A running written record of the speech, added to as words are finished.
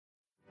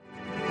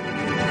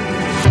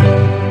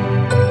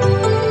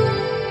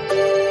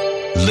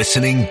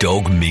Listening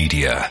Dog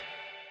Media.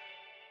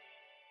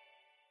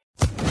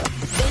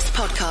 This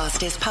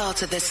podcast is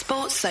part of the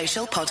Sports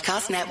Social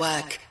Podcast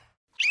Network.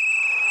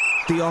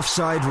 The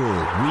Offside Rule,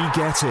 We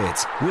Get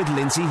It, with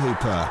Lindsay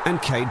Hooper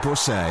and Kate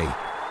Borsay.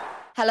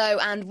 Hello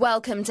and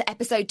welcome to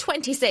episode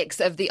 26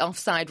 of the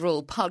Offside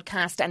Rule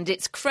podcast, and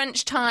it's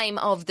crunch time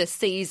of the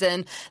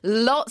season.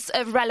 Lots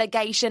of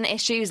relegation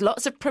issues,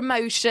 lots of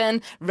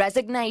promotion,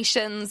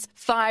 resignations,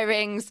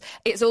 firings.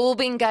 It's all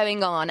been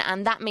going on,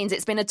 and that means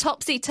it's been a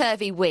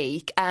topsy-turvy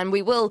week, and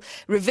we will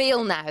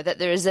reveal now that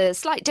there is a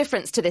slight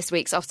difference to this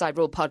week's Offside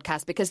Rule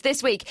podcast, because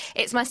this week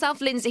it's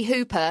myself, Lindsay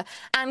Hooper,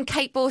 and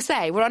Kate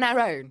Borsay. We're on our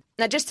own.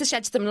 Now, just to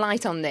shed some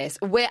light on this,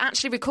 we're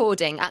actually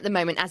recording at the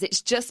moment as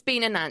it's just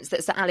been announced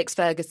that Sir Alex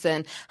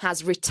Ferguson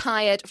has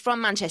retired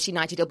from Manchester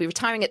United. He'll be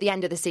retiring at the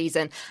end of the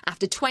season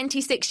after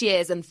 26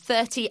 years and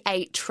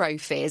 38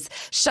 trophies,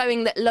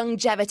 showing that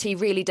longevity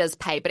really does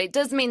pay. But it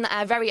does mean that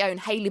our very own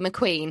Hayley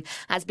McQueen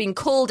has been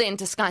called in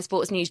to Sky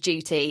Sports News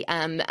duty.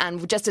 And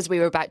just as we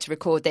were about to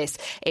record this,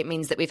 it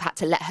means that we've had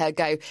to let her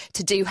go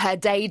to do her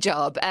day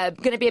job.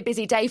 Going to be a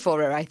busy day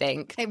for her, I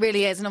think. It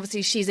really is. And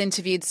obviously she's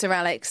interviewed Sir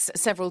Alex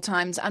several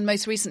times, and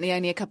most recently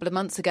only a couple of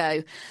months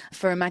ago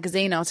for a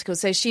magazine article.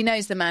 So she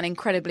knows the man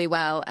incredibly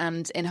well,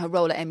 and in her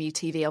role at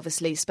MUTV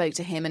obviously spoke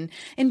to him and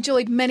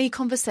enjoyed many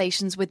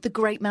conversations with the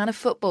great man of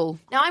football.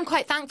 Now, I'm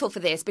quite thankful for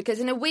this, because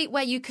in a week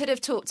where you could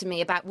have talked to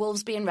me about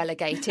Wolves being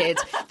relegated,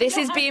 this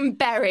is being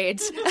buried.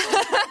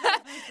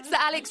 So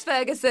Alex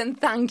Ferguson,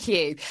 thank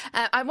you.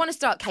 I want to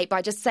start, Kate,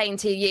 by just saying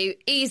to you,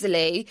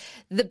 easily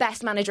the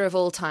best manager of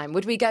all time.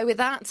 Would we go with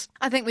that?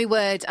 I think we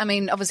would. I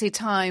mean, obviously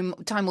time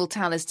will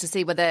tell us to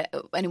see whether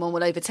anyone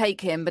will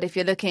overtake him. But if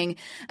you're looking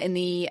in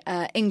the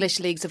English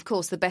leagues, of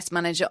course, the best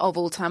manager of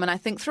all time. And I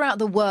think throughout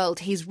the world,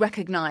 he's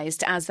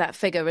recognised as that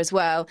figure as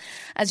well.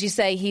 As you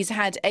say, he's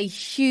had a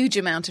huge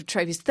amount of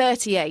trophies,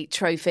 38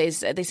 trophies.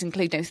 This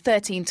include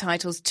 13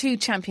 titles, 2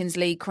 Champions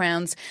League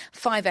crowns,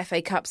 5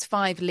 FA Cups,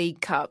 5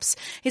 League Cups.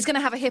 He's going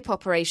to have a hip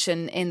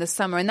operation in the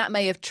summer, and that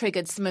may have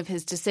triggered some of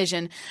his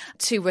decision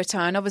to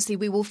retire. And obviously,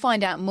 we will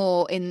find out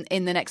more in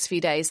the next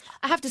few days.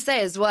 I have to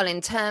say as well,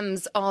 in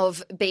terms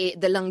of the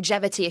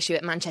longevity issue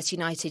at Manchester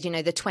United,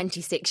 the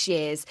 26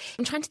 years,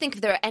 I'm trying to think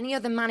if there are any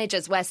other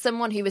managers where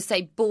someone who was,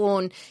 say,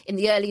 born in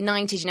the early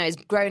 90s, has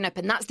grown up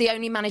and that's the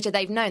only manager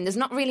they've known. There's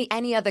not really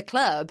any other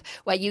club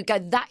where you go,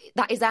 that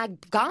is our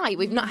guy.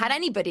 We've not had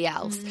anybody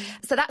else.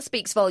 So that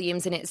speaks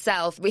volumes in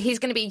itself. He's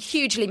going to be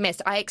hugely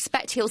missed. I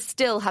expect he'll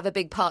still have a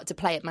big part to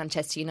play at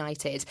Manchester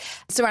United.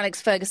 Sir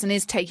Alex Ferguson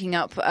is taking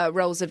up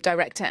roles of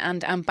director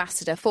and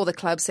ambassador for the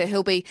club, so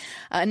he'll be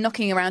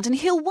knocking around, and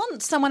he'll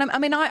want someone. I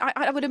mean,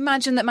 I would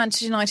imagine that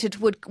Manchester United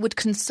would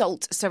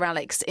consult Sir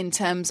Alex in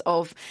terms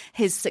of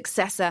his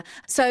successor.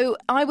 So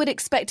I would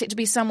expect it to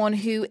be someone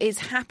who is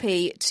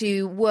happy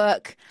to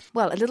work,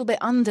 well, a little bit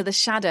under the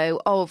shadow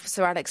of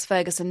Sir Alex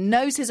Ferguson,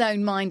 knows his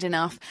own mind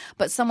enough,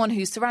 but someone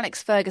who Sir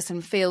Alex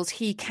Ferguson feels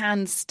he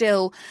can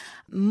still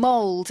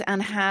mould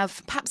and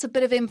have perhaps a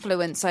bit of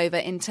influence over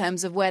in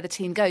terms of where the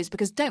team goes.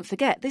 Because don't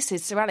forget, this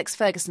is Sir Alex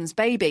Ferguson's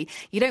baby.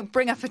 You don't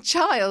bring up a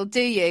child,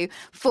 do you,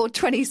 for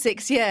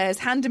 26 years,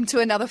 hand him to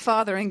another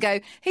father and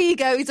go, here you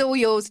go, he's all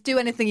yours, do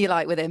anything you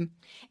like with him.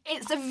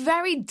 It's a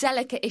very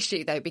delicate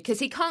issue, though, because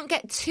he can't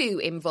get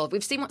too involved.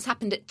 We've seen what's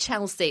happened at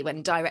Chelsea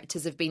when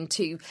directors have been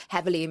too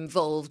heavily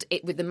involved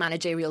with the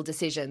managerial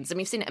decisions. And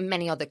we've seen it in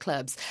many other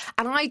clubs.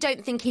 And I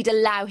don't think he'd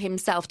allow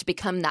himself to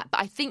become that. But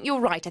I think you're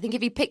right. I think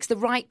if he picks the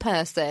right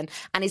person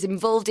and is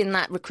involved in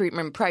that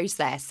recruitment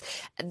process,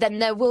 then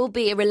there will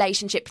be a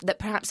relationship that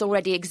perhaps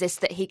already exists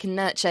that he can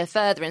nurture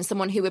further, and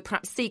someone who would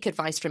perhaps seek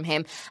advice from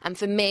him. And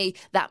for me,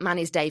 that man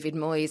is David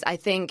Moyes. I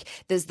think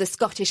there's the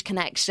Scottish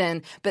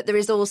connection, but there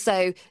is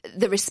also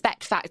the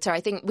respect factor. I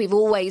think we've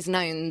always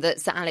known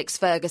that Sir Alex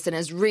Ferguson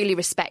has really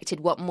respected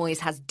what Moyes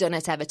has done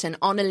at Everton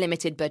on a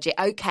limited budget.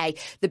 OK,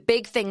 the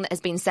big thing that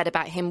has been said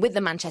about him with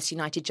the Manchester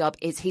United job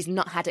is he's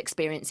not had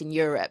experience in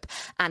Europe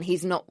and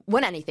he's not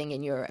won anything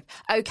in Europe.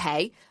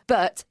 OK,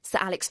 but Sir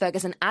Alex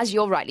Ferguson, as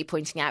you're rightly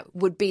pointing out,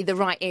 would be the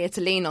right ear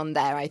to lean on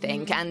there, I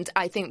think, and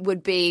I think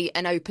would be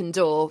an open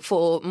door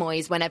for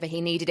Moyes whenever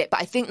he needed it.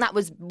 But I think that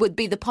would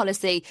be the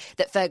policy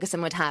that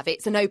Ferguson would have.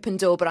 It's an open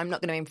door, but I'm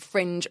not going to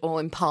infringe or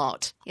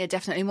impart. Yeah,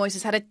 definitely. Moyes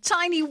has had a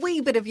tiny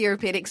wee bit of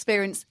European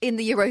experience in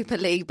the Europa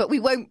League, but we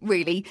won't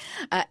really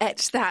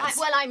etch that.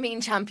 I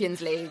mean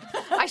Champions League.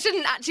 I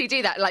shouldn't actually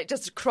do that,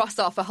 just cross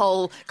off a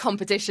whole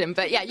competition.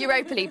 But yeah,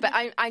 Europa League. But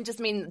I just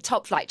mean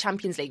top flight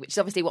Champions League, which is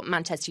obviously what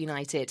Manchester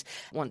United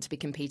want to be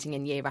competing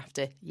in year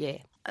after year.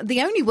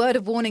 The only word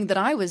of warning that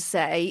I would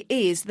say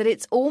is that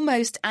it's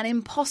almost an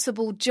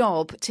impossible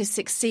job to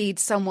succeed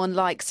someone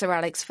like Sir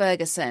Alex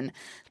Ferguson.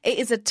 It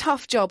is a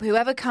tough job.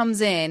 Whoever comes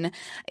in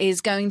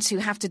is going to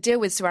have to deal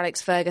with Sir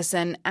Alex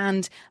Ferguson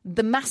and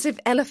the massive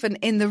elephant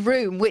in the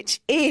room, which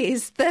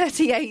is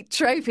 38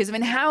 trophies. I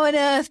mean, how on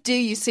earth do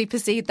you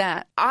supersede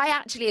that? I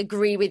actually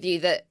agree with you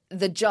that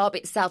the job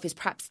itself is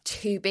perhaps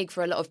too big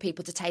for a lot of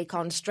people to take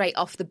on straight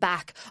off the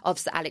back of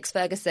Sir Alex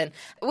Ferguson.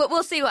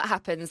 We'll see what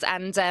happens,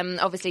 and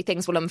obviously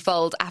things will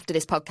unfold after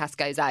this podcast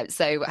goes out,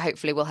 so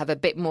hopefully we'll have a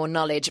bit more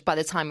knowledge by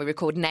the time we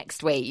record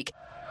next week.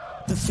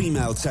 The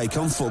female take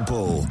on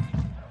football.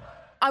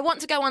 I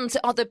want to go on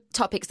to other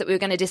topics that we were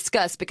going to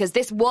discuss, because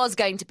this was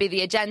going to be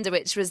the agenda,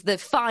 which was the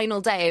final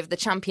day of the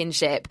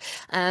Championship.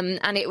 And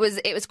it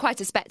was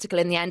quite a spectacle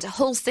in the end.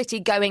 Hull City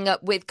going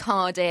up with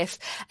Cardiff.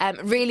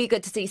 Really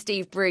good to see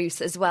Steve Bruce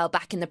as well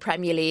back in the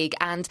Premier League.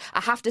 And I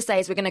have to say,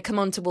 as we're going to come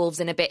on to Wolves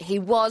in a bit, he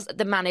was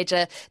the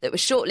manager that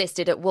was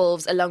shortlisted at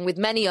Wolves, along with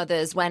many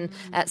others, when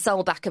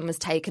Solbakken was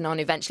taken on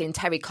eventually, and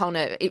Terry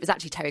Connor. It was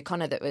actually Terry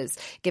Connor that was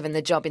given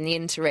the job in the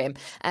interim.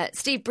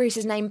 Steve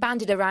Bruce's name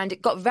bandied around.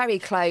 It got very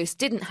close.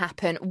 Didn't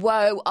happen.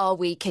 Whoa, are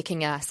we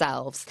kicking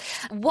ourselves?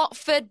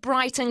 Watford,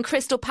 Brighton,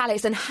 Crystal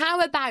Palace, and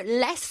how about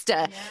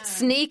Leicester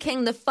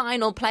sneaking the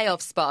final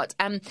playoff spot?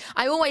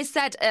 I always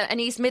said an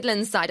East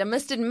Midlands side, I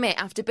must admit,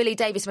 after Billy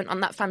Davies went on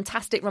that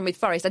fantastic run with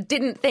Forest, I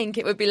didn't think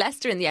it would be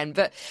Leicester in the end,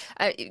 but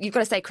you've got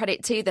to say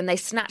credit to them. They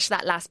snatched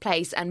that last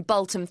place, and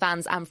Bolton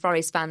fans and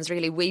Forest fans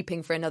really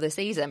weeping for another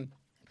season.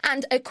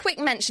 And a quick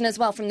mention as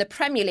well from the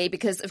Premier League,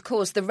 because, of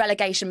course, the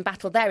relegation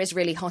battle there is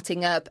really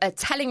hotting up. A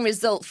telling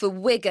result for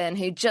Wigan,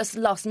 who just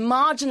lost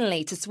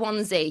marginally to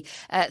Swansea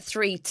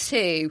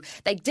 3-2.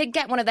 They did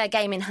get one of their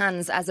game in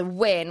hands as a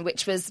win,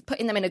 which was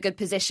putting them in a good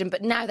position,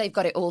 but now they've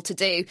got it all to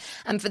do.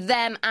 And for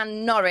them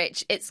and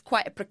Norwich, it's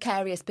quite a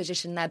precarious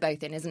position they're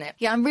both in, isn't it?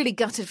 Yeah, I'm really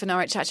gutted for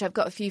Norwich, actually. I've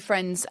got a few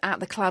friends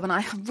at the club, and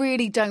I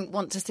really don't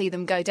want to see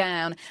them go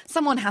down.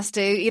 Someone has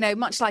to,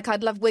 much like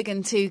I'd love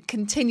Wigan to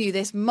continue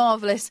this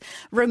marvellous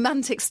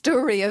romantic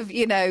story of,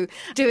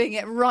 doing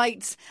it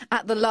right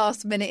at the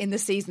last minute in the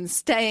season,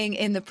 staying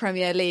in the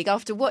Premier League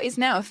after what is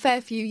now a fair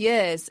few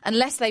years.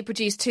 Unless they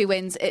produce 2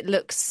 wins, it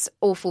looks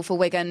awful for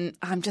Wigan.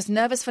 I'm just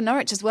nervous for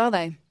Norwich as well,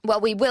 though. Well,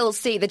 we will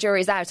see. The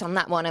jury's out on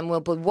that one, and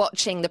we'll be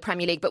watching the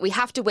Premier League, but we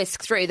have to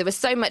whisk through. There was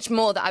so much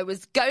more that I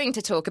was going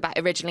to talk about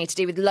originally to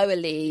do with lower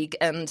league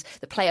and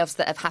the playoffs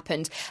that have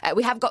happened.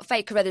 We have got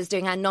Faye Carruthers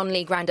doing our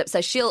non-league roundup, so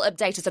she'll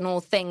update us on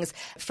all things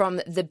from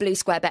the Blue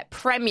Square Bet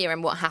Premier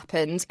and what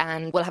happened,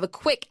 and we'll have a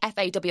quick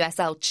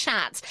FAWSL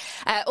chat.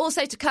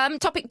 Also to come,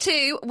 topic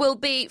 2 will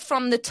be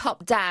from the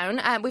top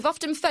down. We've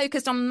often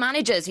focused on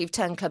managers who've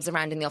turned clubs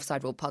around in the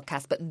Offside Rule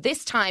podcast, but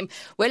this time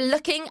we're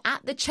looking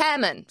at the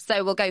chairman,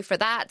 so we'll go for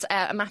that.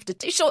 I'm after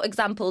 2 short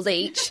examples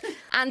each.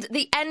 And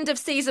the end of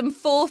season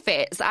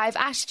forfeits, I've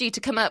asked you to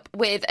come up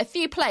with a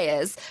few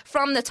players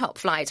from the top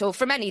flight, or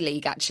from any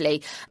league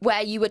actually,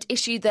 where you would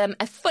issue them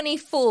a funny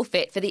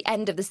forfeit for the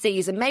end of the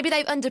season. Maybe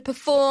they've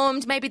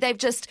underperformed, maybe they've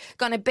just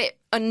gone a bit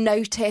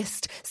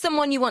unnoticed.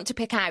 Someone you want to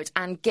pick out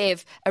and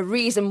give a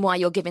reason why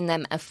you're giving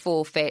them a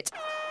forfeit.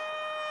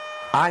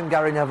 I'm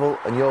Gary Neville,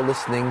 and you're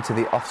listening to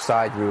the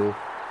Offside Rule.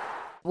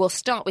 We'll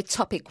start with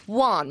topic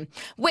 1,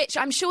 which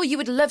I'm sure you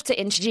would love to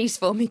introduce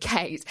for me,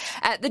 Kate.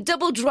 The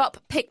double drop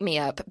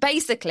pick-me-up.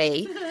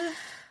 Basically,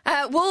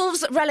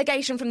 Wolves'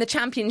 relegation from the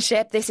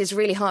Championship, this is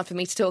really hard for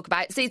me to talk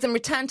about, sees them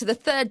return to the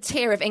 3rd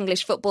tier of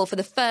English football for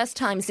the first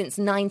time since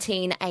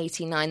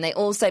 1989. They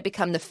also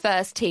become the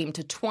first team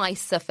to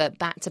twice suffer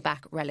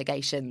back-to-back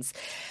relegations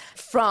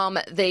from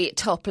the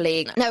top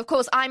league. Now, of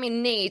course, I'm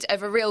in need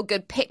of a real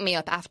good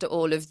pick-me-up after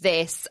all of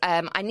this.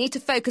 I need to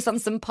focus on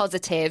some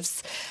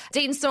positives.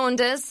 Dean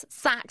Saunders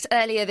sacked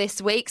earlier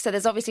this week, so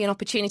there's obviously an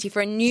opportunity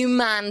for a new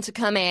man to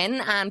come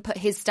in and put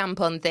his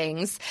stamp on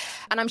things.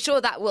 And I'm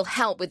sure that will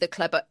help with the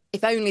club, but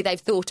if only they've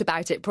thought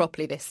about it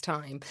properly this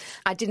time.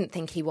 I didn't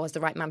think he was the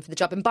right man for the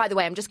job. And by the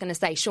way, I'm just going to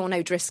say Sean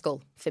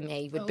O'Driscoll for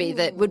me would be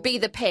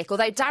the pick,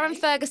 although Darren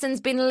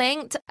Ferguson's been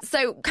linked.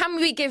 So can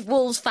we give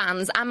Wolves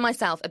fans and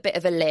myself a bit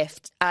of a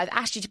lift? I've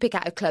asked you to pick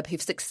out a club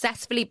who've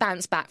successfully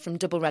bounced back from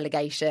double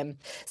relegation.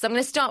 So I'm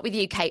going to start with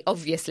you, Kate,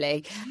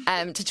 obviously,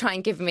 to try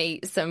and give me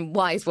some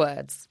wise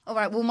words. All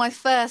right, well, my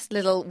first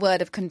little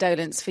word of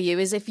condolence for you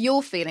is, if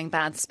you're feeling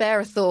bad, spare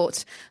a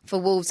thought for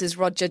Wolves'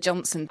 Roger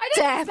Johnson. I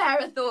didn't spare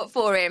a thought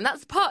for him.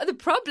 That's part of the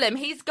problem.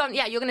 He's gone,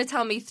 you're going to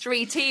tell me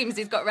 3 teams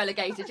he's got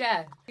relegated,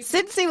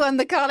 Since he won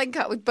the Carling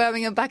Cup with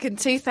Birmingham back in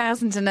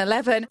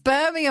 2011,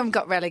 Birmingham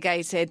got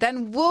relegated.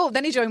 Then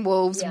he joined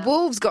Wolves. Yeah.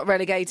 Wolves got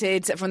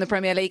relegated from the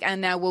Premier League,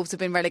 and now Wolves have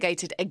been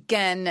relegated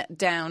again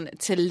down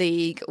to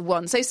League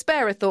One. So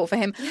spare a thought for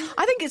him.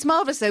 I think it's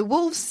marvellous, though.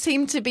 Wolves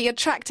seem to be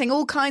attracting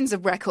all kinds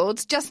of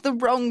records, just the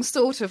wrong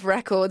sort of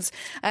records.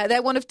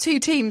 They're one of 2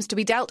 teams to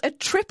be dealt a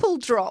triple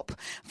drop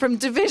from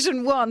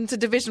Division 1 to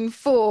Division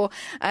 4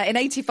 in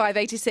 85,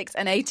 86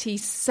 and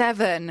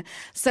 87.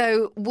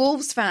 So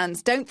Wolves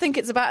fans, don't think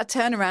it's about a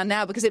turnaround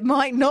now, because it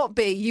might not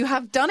be. You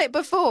have done it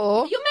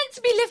before. You're meant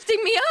to be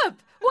lifting me up.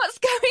 What's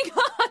going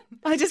on?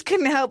 I just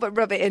couldn't help but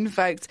rub it in,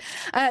 folks.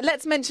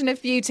 Let's mention a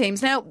few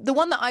teams. Now, the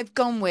one that I've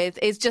gone with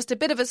is just a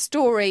bit of a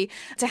story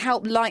to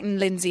help lighten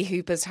Lindsay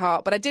Hooper's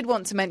heart, but I did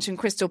want to mention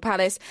Crystal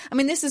Palace. I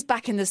mean, this is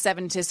back in the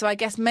 70s, so I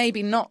guess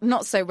maybe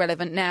not so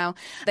relevant now.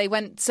 They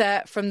went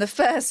from the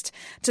first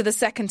to the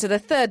second to the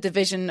third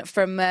division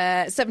from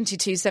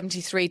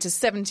 72-73 to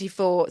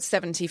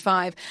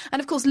 74-75. And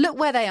of course, look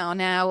where they are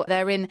now.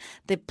 They're in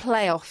the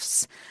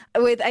playoffs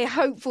with a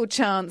hopeful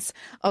chance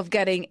of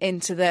getting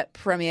into the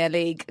Premier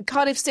League.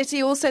 Cardiff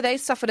City also, they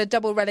suffered a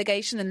double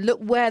relegation, and look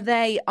where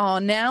they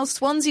are now.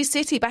 Swansea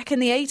City back in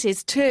the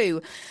 80s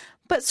too.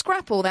 But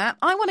scrap all that.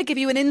 I want to give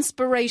you an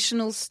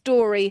inspirational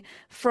story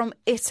from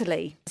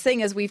Italy.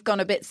 Seeing as we've gone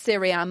a bit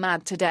Serie A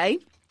mad today,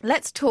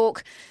 let's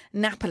talk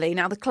Napoli.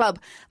 Now, the club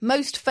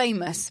most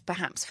famous,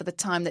 perhaps, for the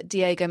time that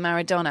Diego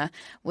Maradona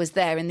was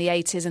there in the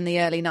 80s and the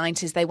early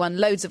 90s. They won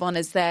loads of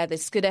honours there, the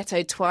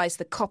Scudetto twice,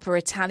 the Coppa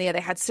Italia.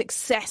 They had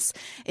success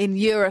in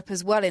Europe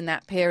as well in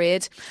that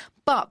period.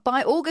 But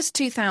by August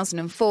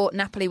 2004,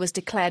 Napoli was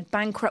declared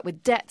bankrupt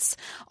with debts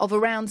of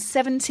around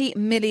 €70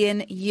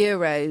 million.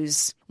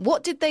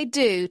 What did they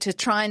do to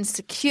try and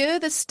secure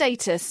the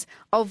status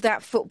of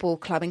that football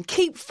club and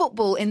keep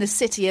football in the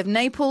city of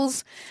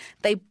Naples?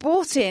 They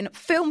brought in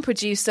film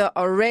producer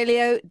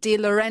Aurelio De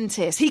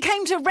Laurentiis. He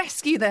came to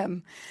rescue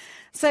them.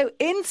 So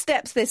in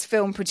steps this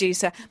film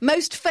producer,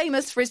 most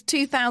famous for his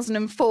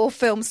 2004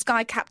 film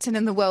Sky Captain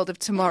and the World of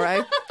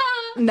Tomorrow.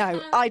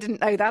 No, I didn't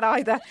know that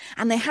either.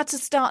 And they had to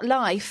start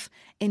life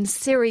in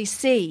Serie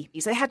C.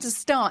 So they had to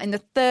start in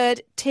the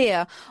third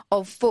tier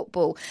of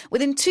football.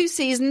 Within 2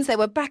 seasons, they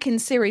were back in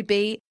Serie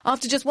B.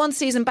 After just 1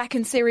 season back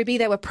in Serie B,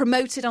 they were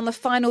promoted on the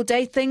final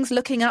day. Things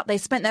looking up. They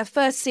spent their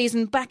first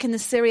season back in the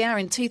Serie A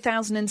in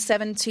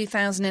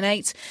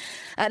 2007-2008.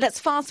 Let's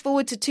fast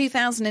forward to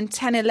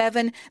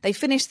 2010-11. They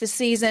finished the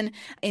season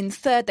in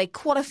third. They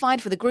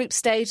qualified for the group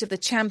stage of the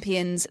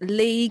Champions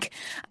League.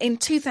 In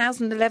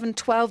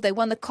 2011-12, they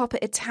won the Coppa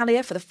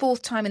Italia for the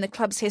 4th time in the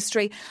club's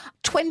history,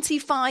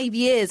 25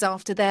 years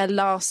after their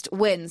last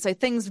win. So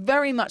things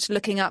very much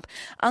looking up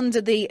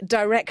under the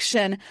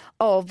direction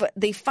of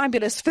the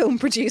fabulous film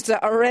producer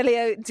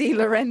Aurelio De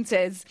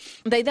Laurentiis.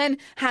 They then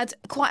had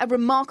quite a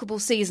remarkable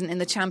season in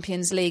the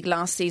Champions League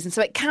last season.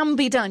 So it can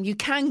be done. You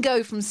can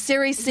go from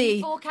Serie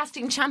C.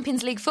 Forecasting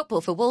Champions League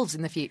football for Wolves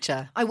in the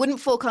future? I wouldn't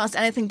forecast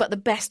anything but the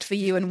best for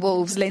you and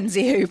Wolves,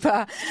 Lindsay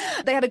Hooper.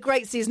 They had a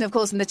great season, of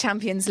course, in the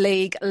Champions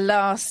League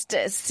last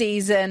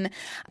season.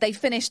 They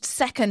finished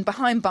second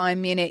behind Bayern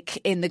Munich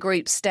in the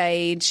group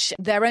stage.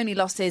 Their only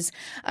losses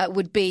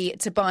would be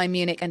to Bayern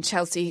Munich and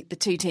Chelsea, the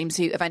 2 teams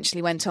who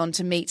eventually went on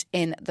to meet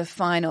in the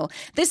final.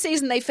 This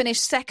season they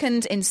finished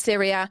second in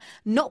Serie A.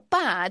 Not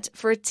bad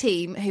for a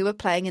team who were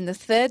playing in the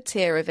 3rd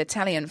tier of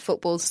Italian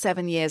football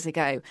 7 years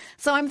ago.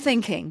 So I'm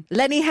thinking,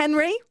 Lenny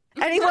Henry?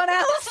 Anyone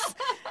else?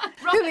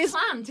 Robert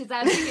Plant is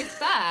our biggest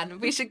fan.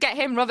 We should get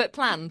him, Robert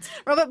Plant.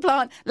 Robert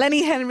Plant.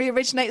 Lenny Henry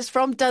originates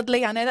from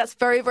Dudley. I know that's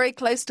very, very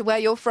close to where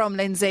you're from,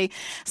 Lindsay.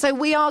 So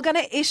we are going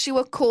to issue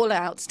a call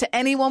out to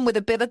anyone with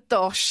a bit of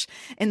dosh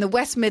in the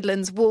West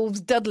Midlands,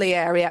 Wolves, Dudley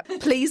area.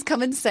 Please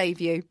come and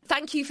save you.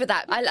 Thank you for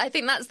that. I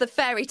think that's the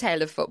fairy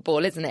tale of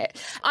football, isn't it?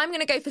 I'm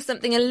going to go for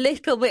something a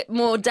little bit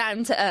more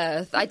down to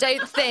earth. I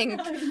don't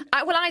think...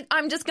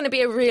 I'm just going to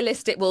be a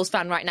realistic Wolves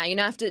fan right now. You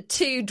know, after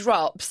 2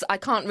 drops, I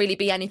can't really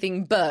be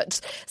anything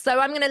but. So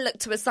I'm going to look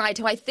to a side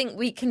who I think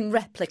we can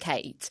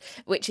replicate,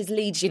 which is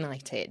Leeds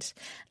United.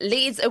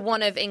 Leeds are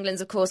one of England's,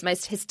 of course,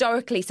 most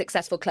historically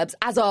successful clubs,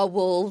 as are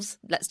Wolves.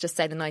 Let's just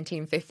say the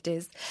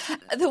 1950s.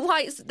 The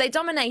Whites, they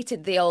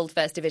dominated the old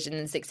First Division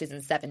in the 60s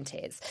and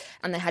 70s,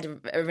 and they had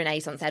a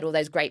renaissance. They had all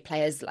those great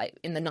players like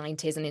in the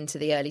 90s and into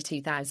the early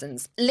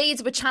 2000s.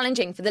 Leeds were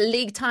challenging for the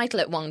league title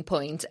at one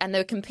point, and they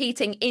were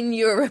competing in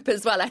Europe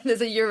as well. And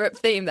there's a Europe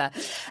theme there.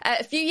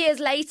 A few years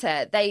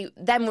later, they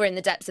then were in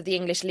the depths of the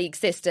English league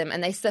system,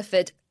 and they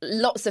suffered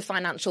lots of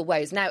financial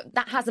woes. Now,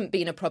 that hasn't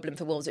been a problem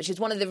for Wolves, which is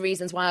one of the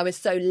reasons why I was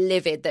so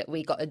livid that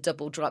we got a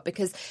double drop,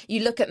 because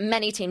you look at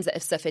many teams that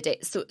have suffered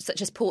it,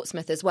 such as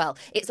Portsmouth as well.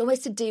 It's always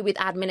to do with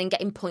admin and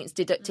getting points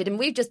deducted, and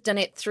we've just done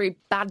it through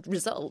bad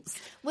results.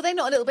 Were they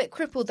not a little bit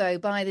crippled, though,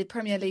 by the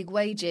Premier League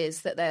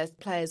wages that their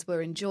players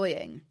were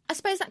enjoying? I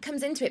suppose that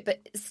comes into it,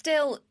 but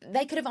still,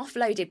 they could have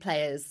offloaded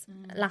players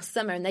last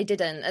summer, and they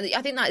didn't. And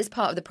I think that is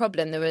part of the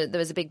problem. There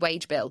was a big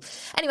wage bill.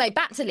 Anyway,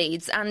 back to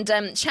Leeds, and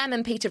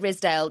Chairman Peter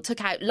Ridsdale took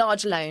out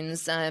large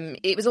loans.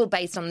 It was all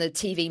based on the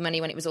TV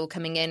money when it was all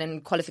coming in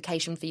and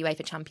qualification for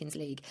UEFA Champions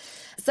League.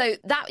 So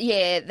that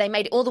year, they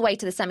made it all the way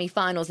to the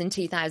semi-finals in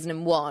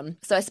 2001.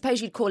 So I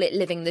suppose you'd call it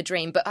living the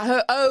dream, but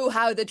oh,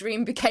 how the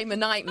dream became a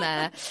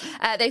nightmare.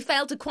 They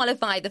failed to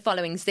qualify the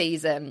following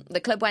season.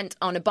 The club went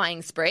on a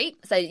buying spree.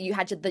 So you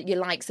had your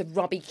likes of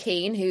Robbie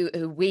Keane,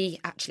 who we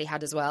actually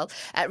had as well,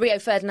 Rio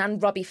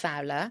Ferdinand, Robbie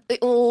Fowler. It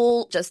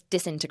all just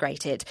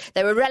disintegrated.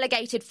 They were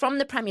relegated from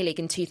the Premier League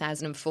in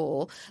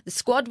 2004. The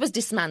squad was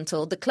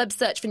dismantled. The club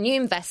searched for new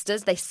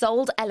investors. They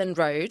sold Elland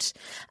Road.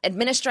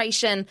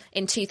 Administration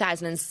in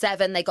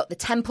 2007, they got the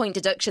 10-point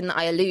deduction that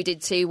I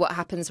alluded to, what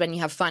happens when you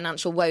have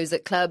financial woes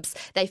at clubs.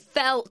 They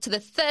fell to the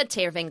third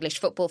tier of English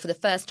football for the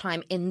first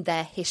time in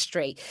their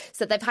history.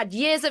 So they've had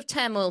years of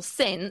turmoil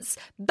since,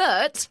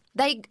 but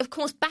they, of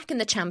course, back in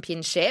the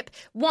Championship,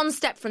 one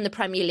step from the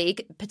Premier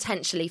League,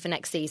 potentially for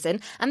next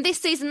season. And this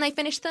season they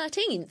finished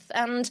 13th.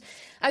 And,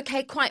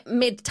 OK, quite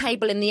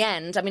mid-table in the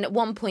end. I mean, at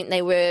one point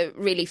they were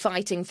really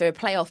fighting for a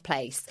playoff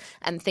place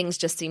and things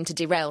just seemed to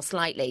derail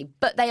slightly.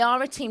 But they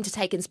are a team to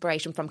take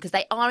inspiration from because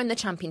they are in the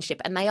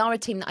Championship and they are a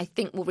team that I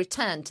think will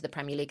return to the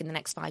Premier League in the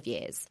next 5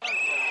 years.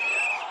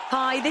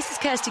 Hi, this is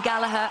Kirsty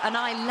Gallagher and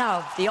I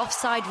love the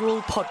Offside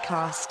Rule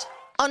podcast.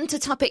 On to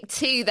topic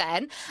 2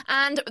 then,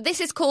 and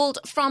this is called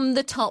From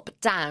the Top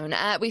Down.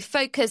 We've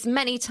focused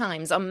many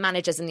times on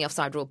managers in the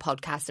Offside Rule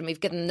podcast and we've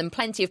given them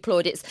plenty of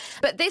plaudits,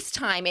 but this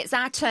time it's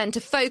our turn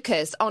to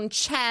focus on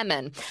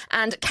chairmen.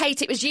 And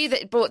Kate, it was you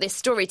that brought this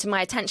story to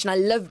my attention. I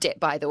loved it,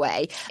 by the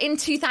way. In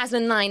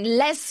 2009,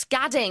 Les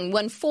Scadding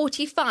won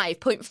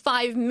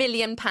 £45.5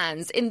 million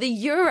in the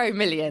Euro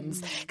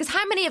Millions. Because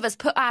how many of us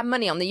put our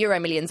money on the Euro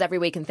Millions every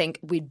week and think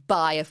we'd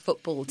buy a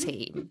football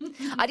team?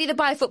 I'd either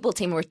buy a football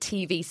team or a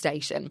TV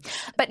station.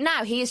 But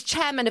now he is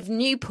chairman of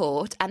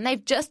Newport and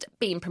they've just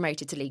been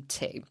promoted to League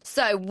Two.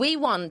 So we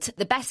want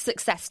the best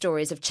success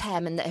stories of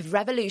chairmen that have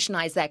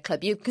revolutionised their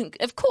club. You can,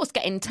 of course,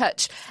 get in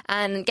touch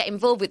and get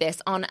involved with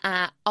this on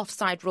our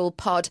Offside Rule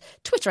Pod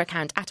Twitter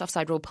account, at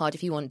Offside Rule Pod,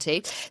 if you want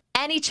to.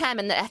 Any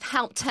chairman that have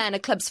helped turn a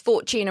club's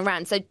fortune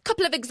around. So a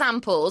couple of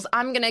examples.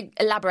 I'm going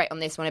to elaborate on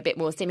this one a bit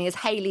more, seeing as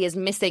Hayley is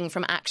missing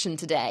from action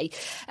today.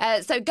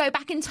 So go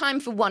back in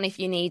time for one if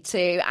you need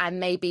to, and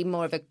maybe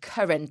more of a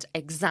current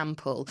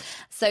example.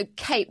 So,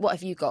 Kate, what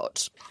have you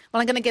got? Well,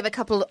 I'm going to give a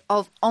couple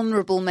of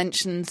honourable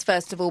mentions,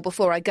 first of all,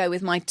 before I go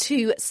with my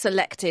 2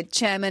 selected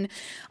chairmen.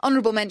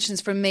 Honourable mentions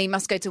from me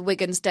must go to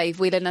Wigan's Dave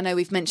Whelan. I know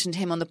we've mentioned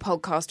him on the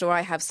podcast, or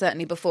I have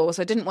certainly before,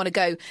 so I didn't want to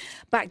go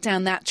back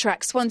down that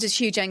track. Swans'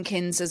 Hugh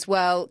Jenkins as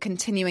well,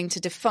 continuing to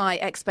defy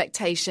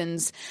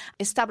expectations,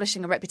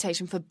 establishing a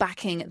reputation for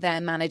backing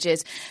their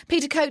managers.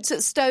 Peter Coates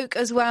at Stoke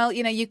as well.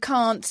 You know, you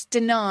can't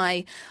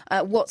deny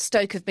what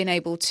Stoke have been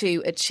able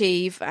to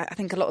achieve. I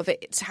think a lot of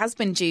it has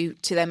been due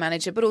to their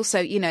manager, but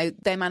also, you know,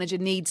 their manager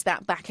needs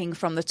that backing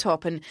from the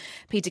top, and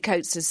Peter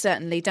Coates has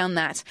certainly done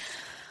that.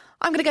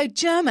 I'm going to go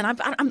German.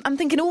 I'm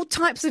thinking all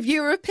types of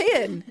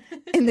European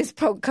in this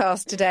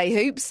podcast today,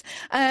 Hoops.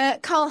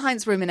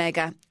 Karl-Heinz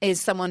Rummenigge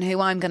is someone who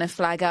I'm going to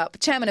flag up.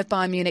 Chairman of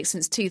Bayern Munich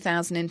since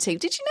 2002.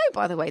 Did you know,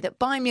 by the way, that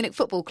Bayern Munich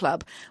Football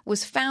Club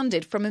was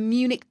founded from a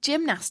Munich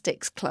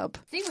gymnastics club?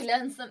 See, we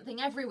learn something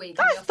every week.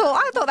 I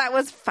thought that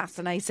was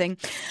fascinating.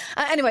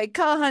 Anyway,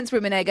 Karl-Heinz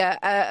Rummenigge,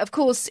 of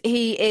course,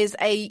 he is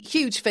a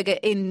huge figure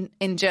in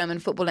German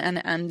football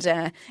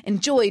and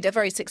enjoyed a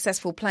very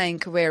successful playing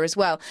career as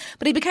well.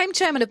 But he became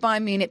chairman of Bayern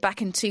Munich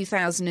back in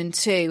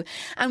 2002.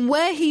 And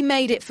where he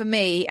made it for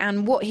me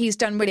and what he's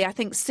done really, I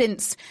think,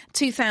 since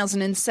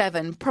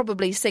 2007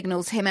 probably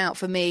signals him out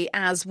for me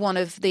as one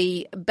of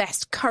the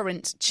best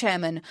current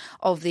chairmen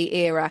of the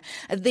era.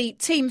 The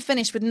team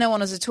finished with no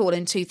honours at all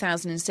in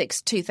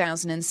 2006,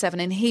 2007,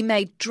 and he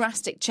made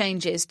drastic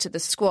changes to the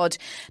squad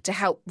to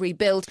help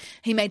rebuild.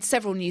 He made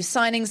several new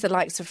signings, the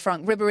likes of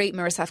Frank Ribéry,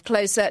 Miroslav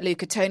Klose,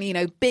 Luca Toni, you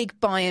know, big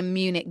Bayern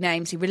Munich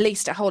names. He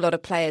released a whole lot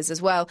of players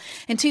as well.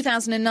 In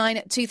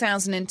 2009,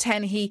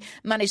 2010, he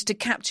managed to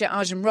capture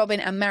Arjen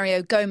Robben and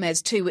Mario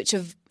Gomez too, which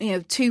have, you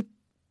know, two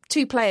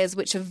players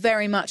which have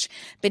very much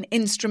been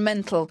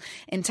instrumental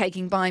in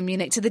taking Bayern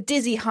Munich to the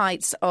dizzy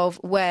heights of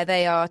where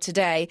they are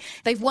today.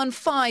 They've won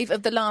 5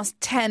 of the last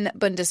 10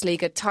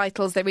 Bundesliga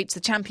titles. They reached the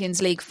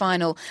Champions League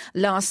final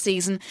last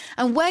season.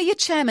 And where your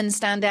chairmen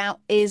stand out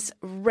is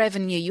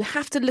revenue. You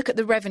have to look at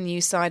the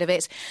revenue side of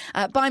it.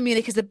 Bayern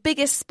Munich is the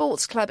biggest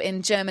sports club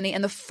in Germany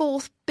and the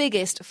 4th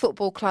biggest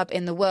football club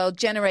in the world,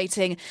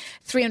 generating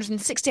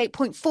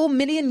 €368.4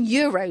 million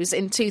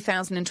in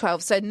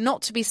 2012. So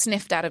not to be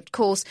sniffed at, of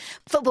course.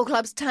 Football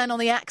clubs turn on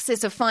the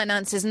axis of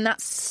finances, and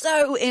that's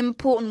so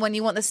important when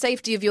you want the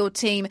safety of your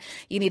team.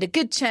 You need a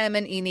good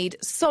chairman, you need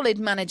solid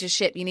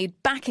managership, you need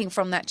backing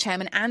from that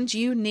chairman, and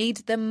you need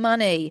the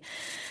money.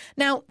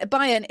 Now,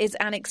 Bayern is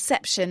an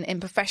exception in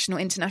professional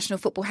international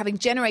football, having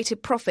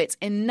generated profits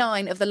in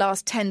 9 of the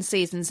last 10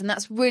 seasons, and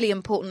that's really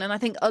important. And I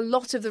think a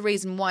lot of the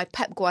reason why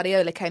Pep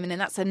Guardiola came in, and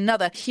that's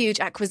another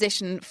huge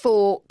acquisition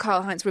for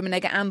Karl-Heinz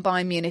Rummenigge and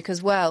Bayern Munich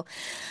as well.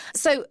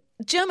 So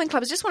German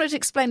clubs, just wanted to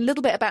explain a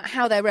little bit about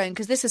how they're owned,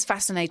 because this is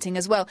fascinating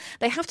as well.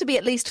 They have to be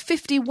at least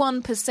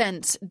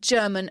 51%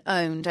 German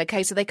owned,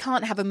 OK? So they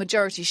can't have a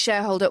majority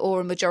shareholder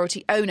or a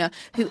majority owner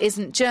who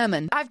isn't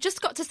German. I've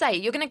just got to say,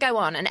 you're going to go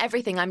on and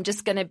everything I'm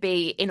just going to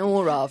be in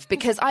awe of,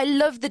 because I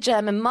love the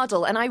German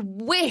model and I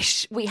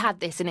wish we had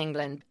this in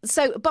England.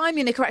 So Bayern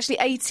Munich are actually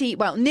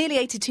nearly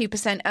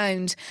 82%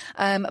 owned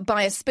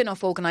by a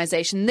spin-off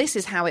organisation. This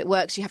is how it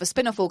works. You have a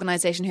spin-off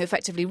organisation who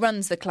effectively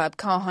runs the club.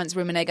 Karl-Heinz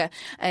Rummenigge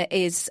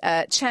is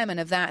chairman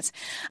of that.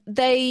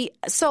 They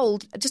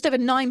sold just over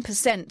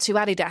 9% to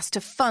Adidas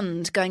to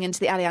fund going into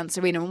the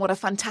Allianz Arena, and what a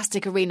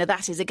fantastic arena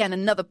that is. Again,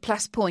 another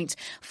plus point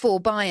for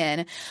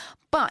Bayern.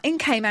 But in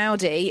came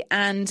Audi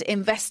and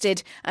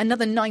invested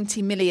another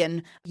 90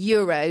 million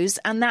euros,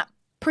 and that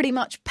pretty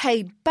much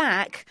paid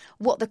back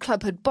what the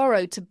club had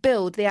borrowed to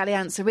build the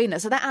Allianz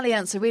Arena. So that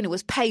Allianz Arena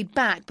was paid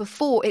back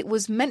before it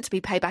was meant to be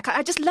paid back.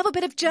 I just love a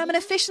bit of German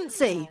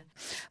efficiency.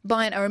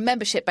 Bayern are a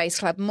membership-based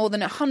club, more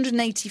than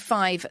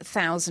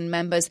 185,000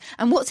 members.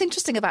 And what's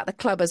interesting about the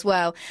club as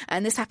well,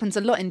 and this happens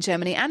a lot in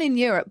Germany and in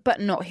Europe,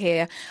 but not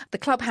here, the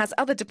club has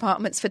other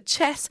departments for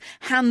chess,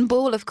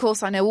 handball. Of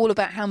course, I know all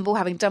about handball,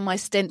 having done my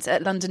stint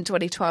at London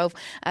 2012,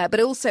 but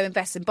also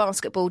invests in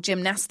basketball,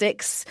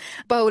 gymnastics,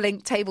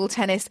 bowling, table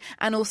tennis,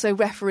 and also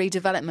referee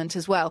development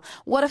as well.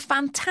 What a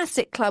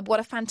fantastic club,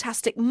 what a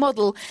fantastic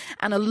model,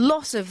 and a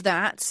lot of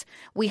that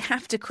we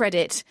have to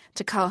credit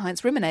to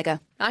Karl-Heinz Rummenigge.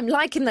 I'm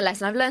liking the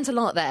lesson. I've learned a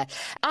lot there.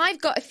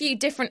 I've got a few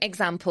different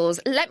examples.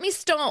 Let me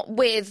start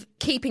with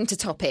keeping to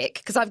topic,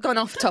 because I've gone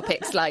off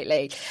topic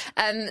slightly.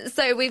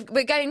 So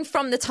we're going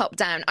from the top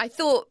down. I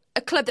thought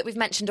a club that we've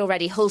mentioned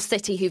already, Hull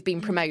City, who've been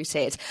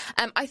promoted.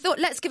 I thought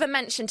let's give a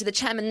mention to the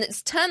chairman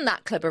that's turned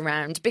that club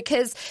around,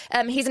 because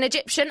he's an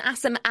Egyptian,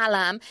 Assam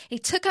Alam. He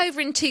took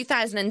over in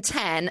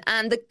 2010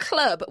 and the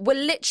club were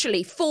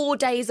literally 4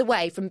 days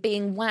away from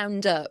being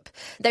wound up.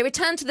 They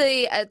returned to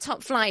the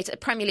top flight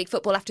of Premier League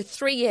football after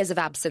 3 years of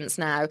absence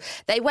now.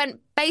 They went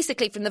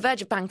basically from the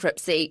verge of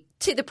bankruptcy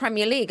to the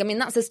Premier League. I mean,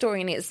 that's a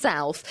story in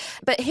itself.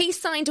 But he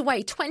signed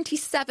away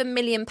 £27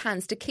 million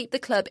to keep the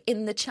club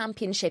in the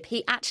Championship.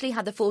 He actually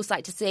had the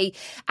foresight to see,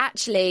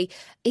 actually,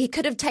 he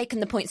could have taken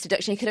the points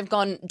deduction. He could have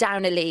gone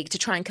down a league to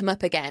try and come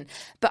up again.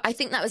 But I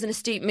think that was an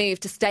astute move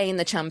to stay in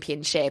the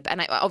Championship.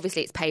 And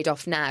obviously it's paid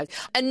off now.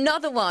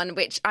 Another one,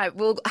 which I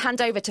will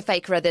hand over to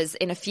Faker Others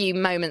in a few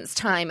moments'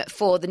 time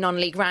for the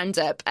non-league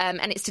roundup. And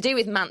it's to do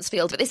with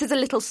Mansfield. But this is a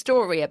little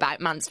story about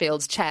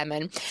Mansfield's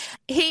chairman.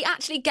 He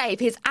actually gave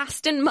his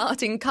Aston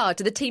Martin car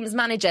to the team's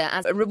manager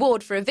as a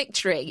reward for a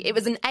victory. It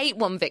was an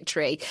 8-1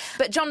 victory.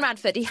 But John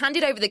Radford, he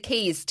handed over the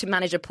keys to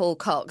manager Paul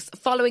Cox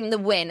following the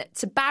win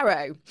to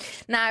Barrow.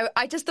 Now,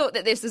 I just thought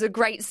that this was a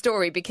great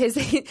story because,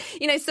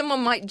 you know,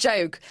 someone might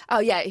joke, oh,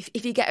 yeah,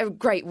 if you get a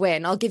great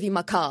win, I'll give you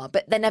my car.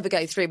 But they never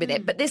go through with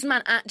it. But this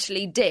man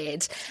actually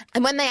did.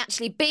 And when they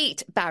actually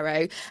beat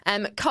Barrow,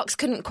 Cox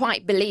couldn't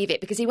quite believe it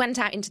because he went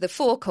out into the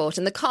forecourt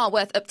and the car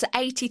worth up to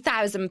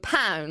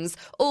 £80,000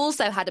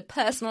 also had a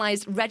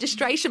personalised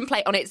registration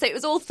plate on it. So it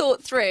was all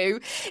thought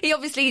through. He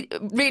obviously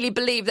really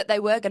believed that they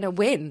were going to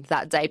win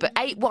that day. But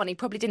 8-1, he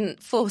probably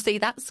didn't foresee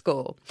that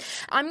score.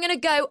 I'm going to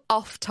go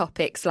off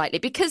topic slightly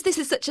because this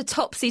is such a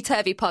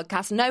topsy-turvy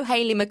podcast. No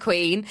Hayley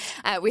McQueen.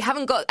 We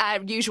haven't got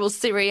our usual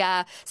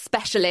Syria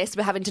specialist.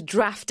 We're having to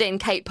draft in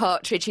Kate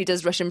Partridge, who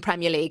does Russian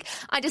Premier League.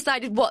 I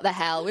decided, what the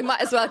hell? We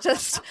might as well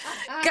just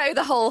go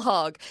the whole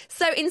hog.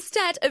 So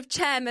instead of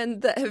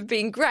chairmen that have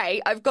been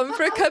great, I've gone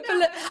for a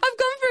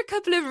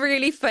couple of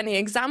really funny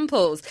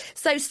examples.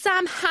 So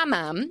Sam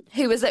Hammam,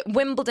 who was at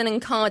Wimbledon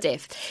and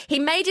Cardiff, he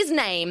made his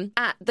name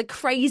at the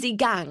Crazy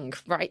Gang,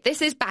 right?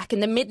 This is back in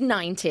the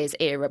mid-90s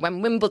era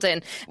when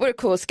Wimbledon were, of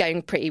course,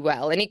 going pretty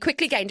well. And he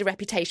quickly gained a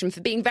reputation for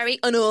being very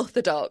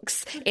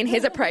unorthodox in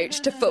his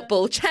approach to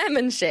football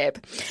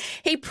chairmanship.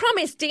 He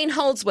promised Dean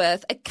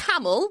Holdsworth a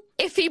camel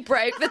if he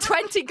broke the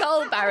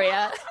 20-goal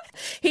barrier.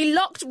 He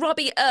locked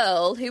Robbie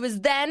Earle, who was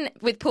then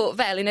with Port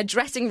Vale, in a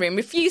dressing room,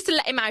 refused to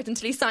let him out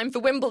until he signed for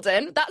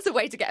Wimbledon. That's a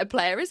way to get a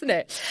player, isn't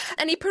it?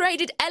 And he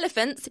paraded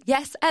elephants,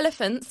 yes,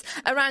 elephants,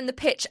 around the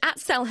pitch at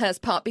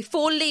Selhurst Park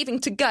before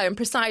leaving to go and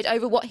preside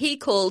over what he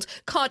called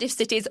Cardiff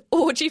City's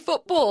orgy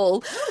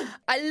football.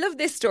 I love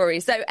this story.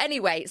 So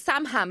anyway,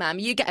 Sam Hammam,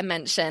 you get a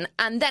mention.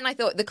 And then I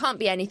thought there can't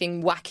be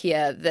anything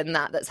wackier than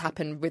that's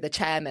happened with a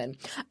chairman.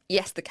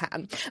 Yes, there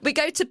can. We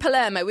go to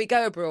Palermo, we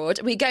go abroad,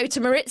 we go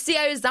to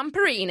Maurizio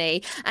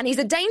Zamparini, and he's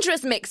a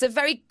dangerous mix of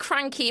very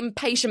cranky,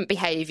 impatient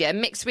behaviour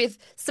mixed with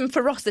some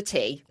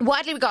ferocity,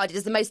 widely regarded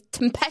as the most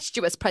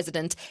tempestuous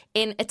president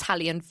in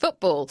Italian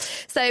football.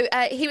 So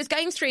he was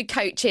going through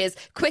coaches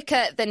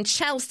quicker than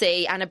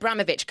Chelsea and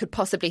Abramovich could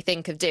possibly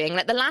think of doing. And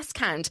at the last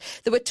count,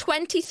 there were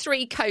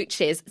 23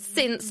 coaches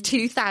since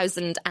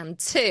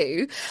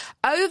 2002.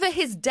 Over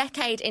his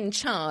decade in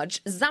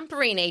charge,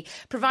 Zamparini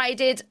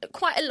provided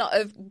quite a lot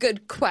of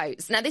good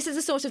quotes. Now, this is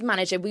the sort of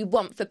manager we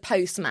want for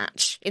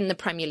post-match in the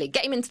Premier League.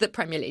 Get him into the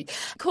Premier League.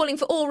 Calling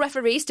for all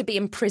referees to be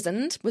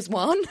imprisoned was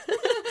one.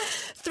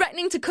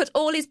 Threatening to cut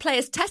all his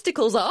players'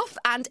 testicles off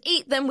and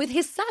eat them with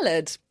his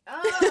salad.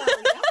 Oh,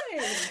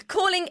 nice.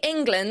 Calling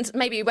England,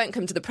 maybe he won't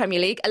come to the Premier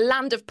League, a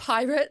land of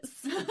pirates.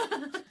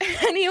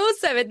 And he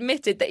also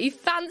admitted that he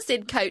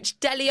fancied coach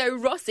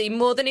Delio Rossi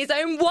more than his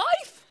own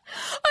wife.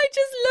 I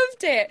just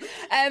loved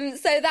it.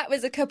 So that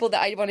was a couple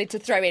that I wanted to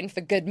throw in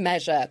for good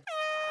measure.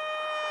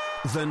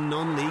 The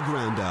non-league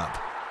roundup.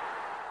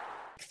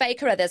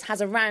 Faker Others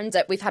has a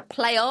roundup. We've had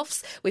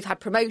playoffs, we've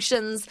had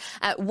promotions.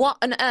 What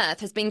on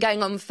earth has been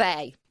going on,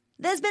 Faye?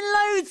 There's been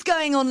loads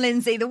going on,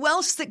 Lindsay. The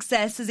Welsh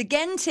success has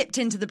again tipped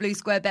into the Blue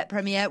Square Bet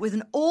Premier with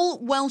an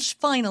all-Welsh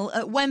final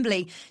at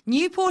Wembley.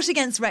 Newport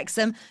against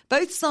Wrexham,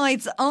 both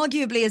sides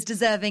arguably as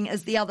deserving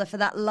as the other for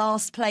that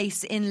last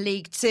place in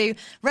League Two.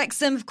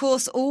 Wrexham, of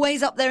course,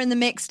 always up there in the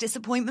mix.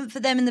 Disappointment for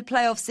them in the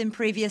playoffs in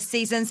previous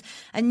seasons.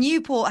 And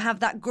Newport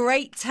have that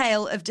great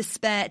tale of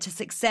despair to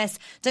success.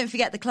 Don't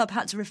forget the club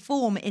had to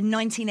reform in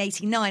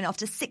 1989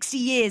 after 60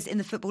 years in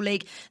the Football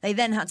League. They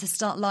then had to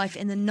start life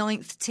in the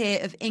 9th tier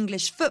of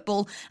English football.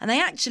 And they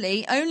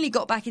actually only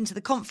got back into the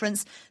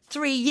conference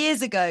 3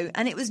 years ago.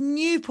 And it was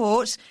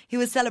Newport who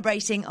was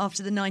celebrating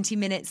after the 90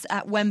 minutes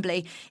at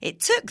Wembley. It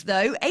took,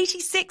 though,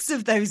 86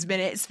 of those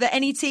minutes for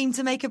any team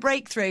to make a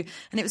breakthrough.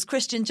 And it was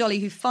Christian Jolly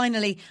who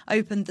finally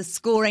opened the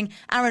scoring.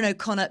 Aaron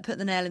O'Connor put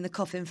the nail in the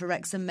coffin for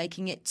Wrexham,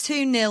 making it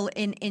 2-0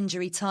 in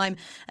injury time.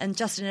 And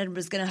Justin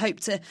Edinburgh's going to hope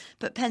to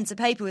put pen to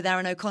paper with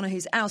Aaron O'Connor,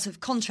 who's out of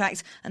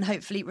contract, and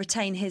hopefully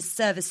retain his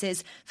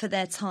services for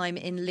their time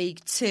in League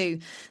Two.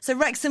 So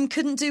Wrexham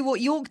couldn't do what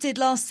York did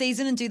last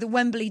season and do the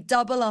Wembley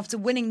double after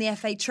winning the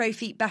FA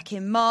Trophy back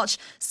in March.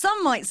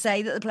 Some might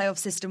say that the playoff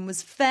system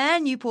was fair.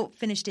 Newport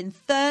finished in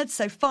third,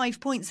 so 5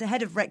 points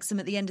ahead of Wrexham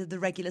at the end of the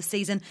regular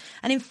season.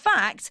 And in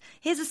fact,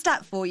 here's a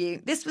stat for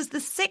you. This was the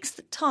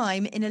 6th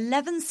time in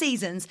 11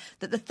 seasons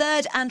that the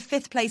third and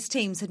fifth place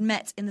teams had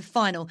met in the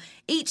final.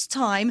 Each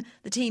time,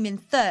 the team in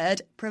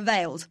third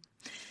prevailed.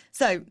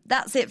 So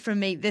that's it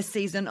from me this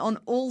season on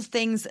all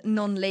things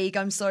non-league,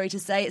 I'm sorry to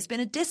say. It's been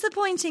a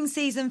disappointing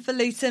season for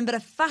Luton, but a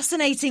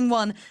fascinating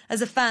one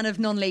as a fan of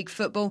non-league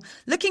football.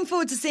 Looking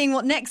forward to seeing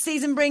what next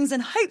season brings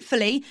and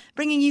hopefully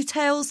bringing you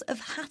tales of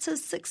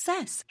Hatter's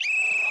success.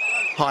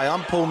 Hi,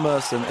 I'm Paul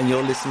Merson and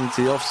you're listening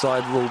to the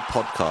Offside Rule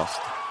podcast.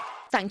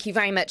 Thank you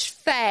very much,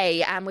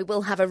 Faye. And we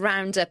will have a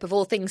roundup of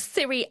all things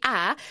Serie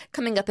A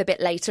coming up a bit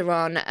later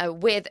on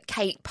with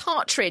Kate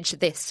Partridge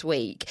this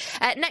week.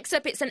 Next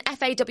up, it's an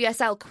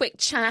FAWSL quick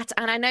chat.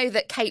 And I know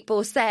that Kate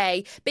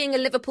Borsay, being a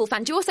Liverpool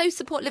fan, do you also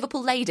support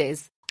Liverpool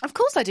ladies? Of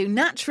course I do.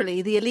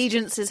 Naturally, the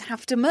allegiances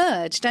have to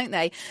merge, don't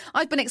they?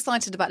 I've been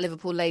excited about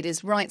Liverpool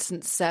ladies right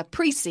since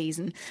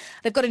pre-season.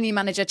 They've got a new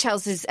manager,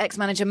 Chelsea's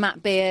ex-manager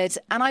Matt Beard,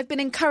 and I've been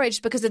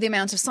encouraged because of the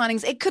amount of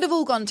signings. It could have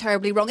all gone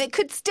terribly wrong. It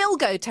could still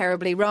go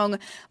terribly wrong.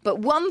 But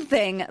one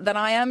thing that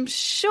I am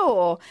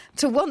sure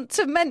to want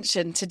to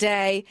mention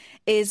today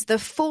is the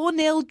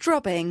 4-0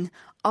 drubbing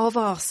of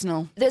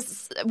Arsenal.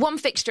 There's one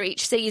fixture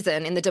each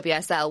season in the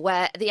WSL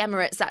where the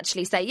Emirates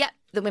actually say, yep,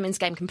 the women's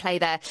game can play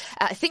there.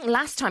 I think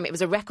last time it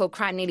was a record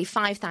crowd, nearly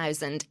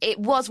 5,000. It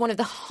was one of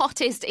the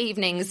hottest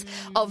evenings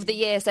of the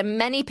year. So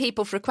many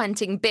people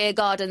frequenting beer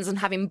gardens and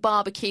having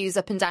barbecues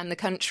up and down the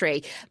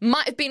country.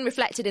 Might have been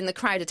reflected in the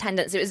crowd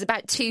attendance. It was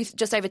about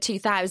just over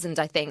 2,000,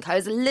 I think. I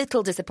was a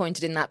little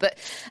disappointed in that, but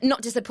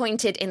not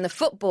disappointed in the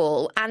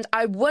football. And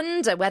I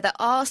wonder whether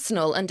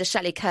Arsenal under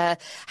Shelley Kerr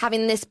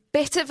having this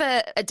bit of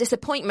a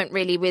disappointment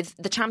really with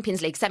the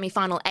Champions League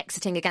semi-final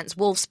exiting against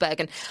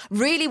Wolfsburg and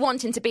really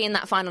wanting to be in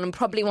that final and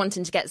probably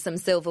wanting to get some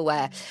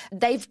silverware.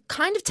 They've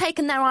kind of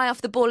taken their eye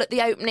off the ball at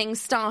the opening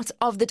start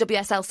of the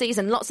WSL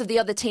season. Lots of the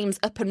other teams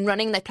up and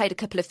running. They played a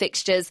couple of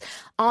fixtures.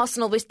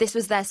 Arsenal, this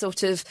was their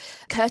sort of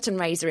curtain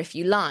raiser, if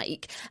you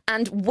like.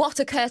 And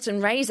what a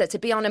curtain raiser to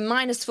be on a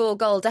 -4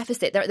 goal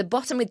deficit. They're at the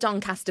bottom with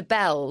Doncaster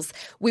Bells.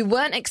 We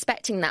weren't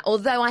expecting that,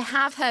 although I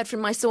have heard from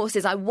my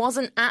sources I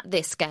wasn't at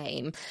this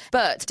game.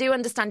 But do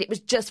understand it was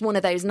just one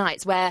of those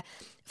nights where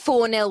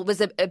 4-0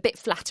 was a bit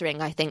flattering,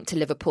 I think, to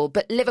Liverpool.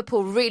 But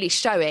Liverpool really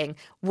showing,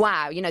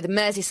 wow, you know, the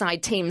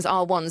Merseyside teams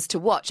are ones to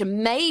watch.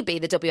 And maybe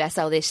the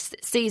WSL this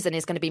season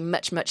is going to be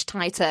much, much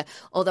tighter.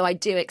 Although I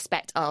do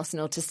expect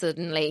Arsenal to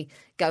suddenly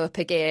go up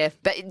a gear.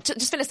 But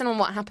just fill us in on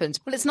what happened.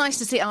 Well, it's nice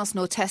to see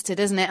Arsenal tested,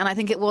 isn't it? And I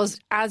think it was,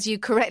 as you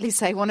correctly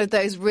say, one of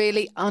those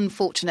really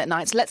unfortunate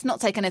nights. Let's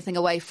not take anything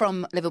away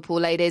from Liverpool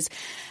ladies,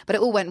 but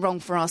it all went wrong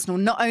for Arsenal.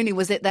 Not only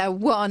was it their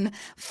one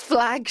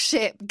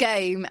flagship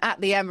game at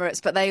the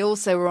Emirates, but they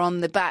also were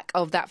on the back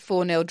of that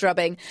 4-0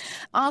 drubbing.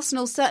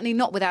 Arsenal certainly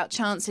not without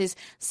chances.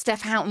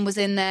 Steph Houghton was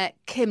in there,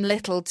 Kim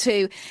Little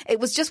too. It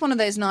was just one of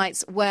those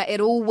nights where it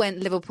all went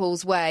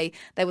Liverpool's way.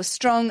 They were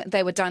strong,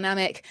 they were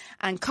dynamic,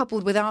 and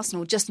coupled with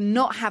Arsenal just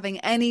not having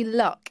any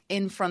luck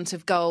in front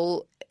of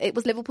goal, it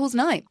was Liverpool's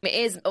night. It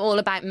is all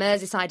about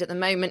Merseyside at the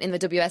moment in the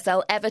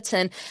WSL.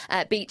 Everton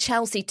beat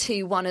Chelsea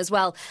 2-1 as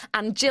well.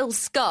 And Jill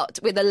Scott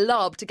with a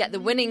lob to get the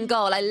winning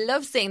goal. I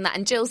love seeing that.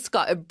 And Jill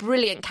Scott, a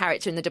brilliant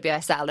character in the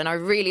WSL. And I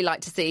really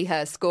like to see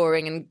her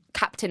scoring and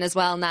captain as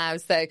well now.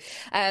 So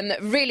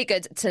really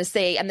good to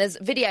see. And there's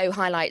video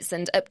highlights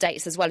and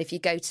updates as well. If you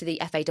go to the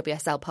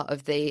FAWSL part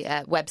of the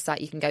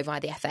website, you can go via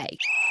the FA.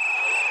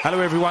 Hello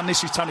everyone,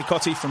 this is Tony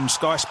Cottee from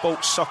Sky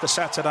Sports Soccer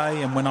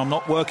Saturday, and when I'm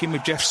not working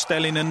with Jeff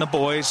Stelling and the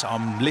boys,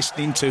 I'm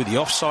listening to the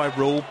Offside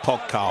Rule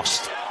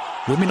podcast.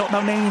 Would we not know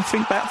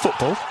anything about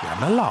football? You're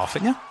having a laugh,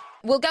 aren't you?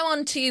 We'll go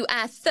on to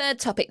our third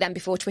topic then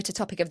before Twitter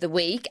topic of the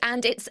week,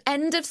 and it's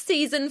end of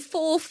season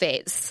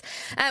forfeits.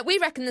 We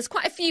reckon there's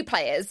quite a few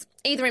players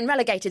either in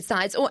relegated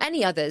sides or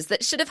any others,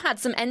 that should have had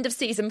some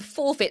end-of-season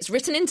forfeits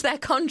written into their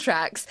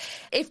contracts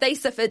if they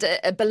suffered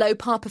a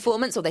below-par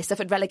performance or they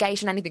suffered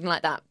relegation, anything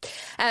like that.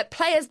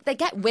 Players, they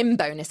get win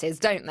bonuses,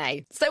 don't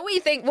they? So we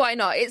think, why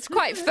not? It's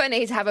quite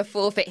funny to have a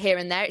forfeit here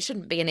and there. It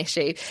shouldn't be an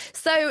issue.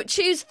 So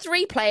choose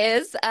 3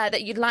 players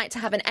that you'd like to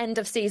have an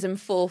end-of-season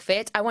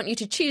forfeit. I want you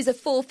to choose a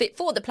forfeit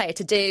for the player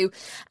to do.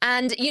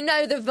 And you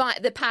know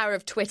the power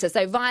of Twitter.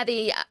 So via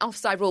the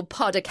Offside Rule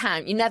pod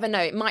account, you never know,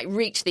 it might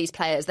reach these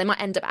players. They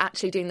might end up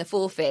actually doing the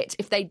forfeit.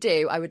 If they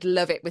do, I would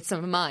love it with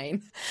some of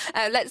mine.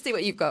 Let's see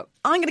what you've got.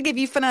 I'm going to give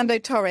you Fernando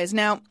Torres.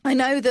 Now, I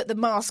know that the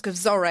mask of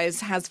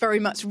Zorros has very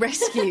much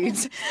rescued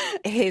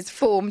his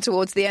form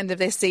towards the end of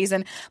this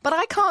season, but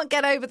I can't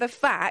get over the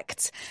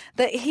fact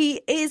that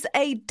he is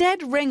a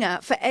dead ringer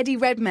for Eddie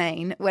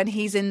Redmayne when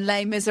he's in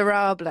Les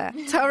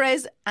Miserables.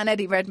 Torres and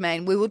Eddie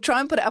Redmayne. We will try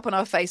and put it up on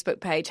our Facebook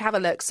page. Have a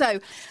look. So,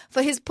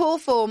 for his poor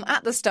form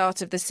at the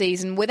start of the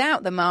season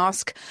without the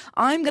mask,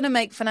 I'm going to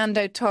make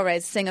Fernando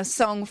Torres sing a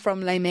song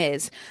from Les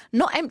Mis.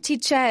 Not empty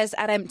chairs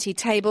at empty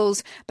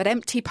tables, but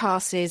empty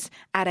passes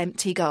at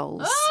empty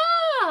goals.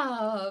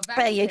 Oh,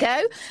 there you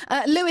go.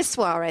 Luis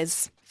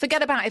Suarez.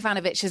 Forget about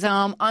Ivanovic's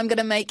arm. I'm going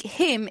to make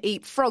him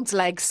eat frog's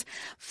legs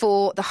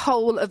for the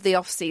whole of the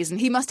off-season.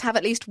 He must have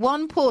at least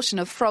one portion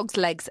of frog's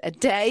legs a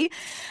day.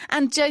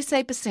 And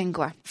Jose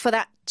Bosingua for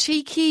that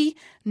cheeky,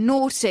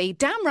 naughty,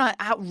 downright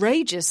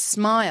outrageous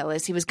smile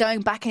as he was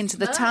going back into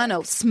the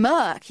tunnel.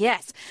 Smirk,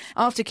 yes.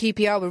 After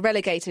QPR were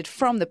relegated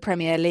from the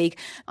Premier League,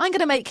 I'm going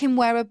to make him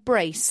wear a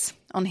brace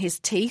on his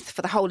teeth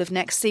for the whole of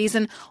next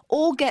season,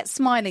 or get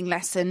smiling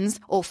lessons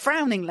or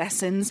frowning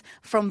lessons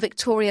from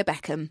Victoria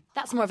Beckham.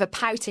 That's more of a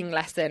pouting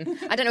lesson.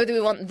 I don't know whether we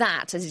want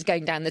that as he's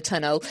going down the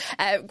tunnel.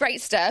 Great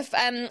stuff.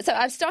 So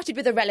I've started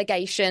with a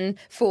relegation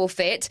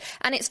forfeit,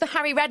 and it's for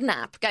Harry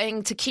Redknapp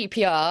going to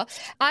QPR.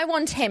 I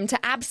want him to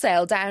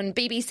abseil down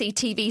BBC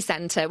TV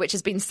Centre, which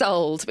has been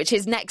sold, which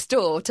is next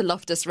door to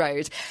Loftus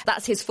Road.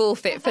 That's his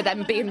forfeit for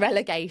them being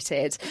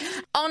relegated.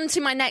 On to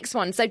my next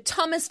one. So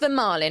Thomas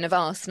Vermaelen of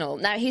Arsenal.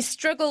 Now, he's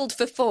struggled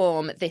for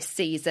form this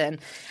season,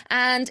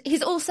 and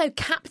he's also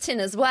captain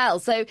as well.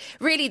 So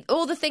really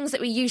all the things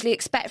that we usually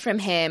expect from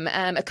him,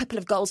 a couple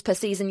of goals per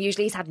season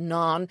usually. He's had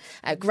none.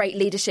 Great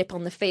leadership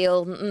on the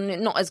field,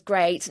 not as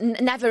great,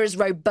 never as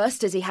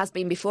robust as he has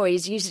been before.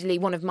 He's usually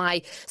one of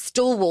my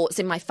stalwarts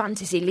in my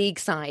fantasy league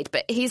side,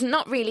 but he's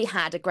not really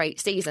had a great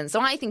season. So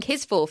I think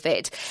his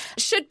forfeit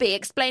should be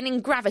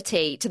explaining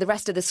gravity to the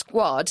rest of the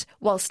squad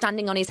while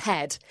standing on his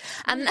head.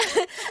 And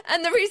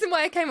the reason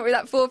why I came up with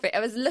that forfeit, I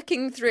was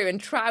looking through and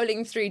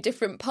troweling through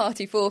different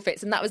party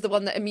forfeits, and that was the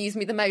one that amused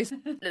me the most.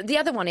 The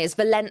other one is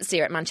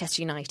Valencia at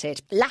Manchester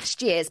United.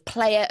 Last year's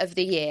Player of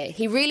the Year.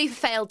 He really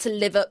failed to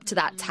live up to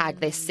that tag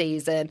this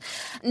season.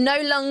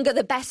 No longer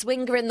the best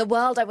winger in the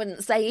world, I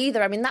wouldn't say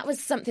either. I mean, that was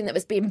something that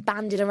was being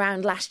bandied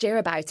around last year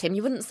about him.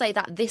 You wouldn't say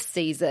that this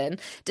season,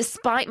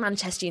 despite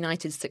Manchester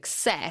United's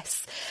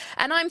success.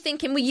 And I'm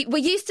thinking, we're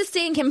used to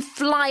seeing him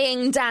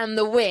flying down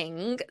the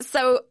wing,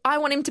 so I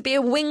want him to be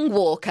a wing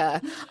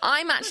walker.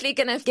 I'm actually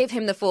going to give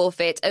him the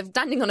forfeit of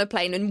standing on a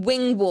plane and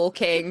wing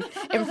walking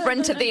in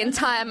front of the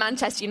entire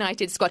Manchester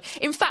United squad.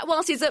 In fact,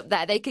 whilst he's up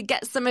there, they could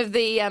get some of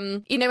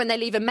the, you know, when they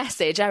leave a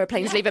message,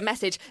 aeroplanes leave a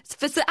message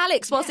for Sir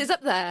Alex whilst he's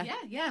up there.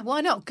 Yeah, why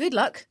not? Good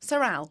luck,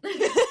 Sir Al.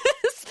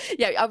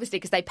 Yeah, obviously,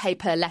 because they pay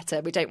per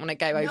letter. We don't want to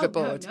go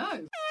overboard.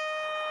 No.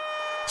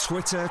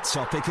 Twitter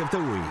topic of the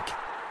week.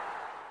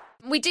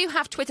 We do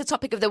have Twitter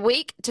topic of the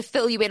week to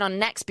fill you in on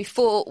next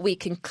before we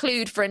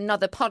conclude for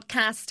another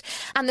podcast.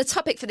 And the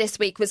topic for this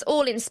week was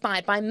all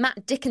inspired by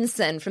Matt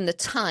Dickinson from The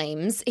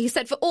Times. He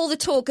said, for all the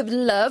talk of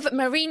love,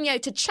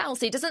 Mourinho to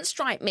Chelsea doesn't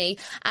strike me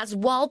as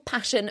wild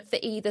passion for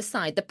either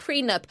side. The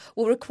prenup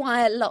will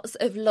require lots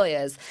of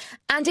lawyers.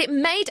 And it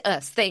made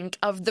us think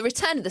of the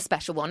return of the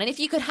special one. And if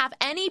you could have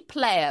any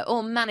player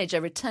or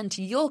manager return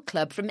to your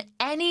club from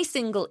any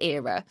single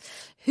era,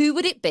 who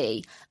would it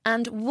be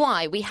and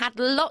why? We had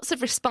lots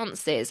of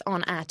responses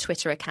on our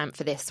Twitter account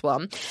for this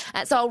one.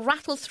 So I'll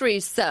rattle through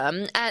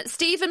some.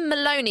 Stephen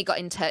Maloney got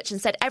in touch and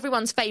said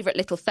everyone's favourite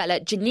little fella,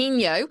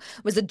 Juninho,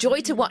 was a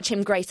joy to watch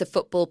him grace a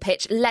football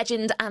pitch,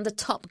 legend and a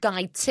top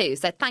guy too.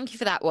 So thank you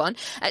for that one.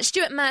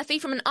 Stuart Murphy,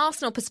 from an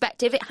Arsenal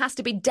perspective, it has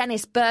to be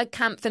Dennis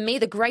Bergkamp for me,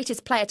 the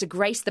greatest player to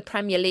grace the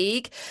Premier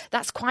League.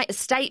 That's quite a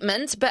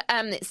statement, but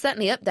it's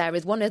certainly up there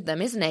with one of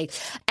them, isn't he?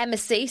 Emma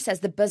C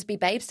says the Busby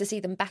Babes, to see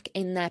them back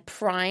in their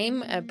prime.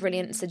 A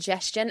brilliant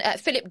suggestion.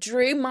 Philip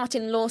Drew,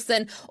 Martin Lawson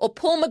or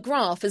Paul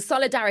McGrath for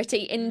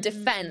solidarity in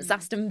defence.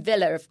 Aston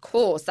Villa, of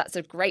course. That's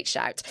a great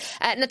shout.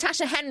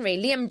 Natasha Henry,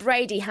 Liam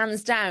Brady,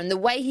 hands down. The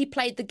way he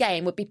played the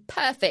game would be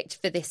perfect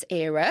for this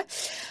era.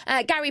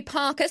 Gary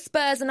Parker,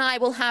 Spurs and I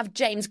will have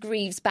James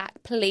Greaves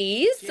back,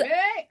 please.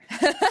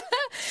 Yeah.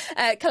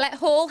 Colette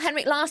Hall,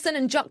 Henrik Larsson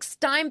and Jock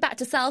Stein back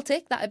to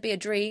Celtic. That would be a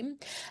dream.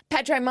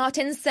 Pedro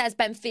Martins says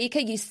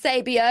Benfica,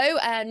 Eusebio.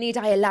 Need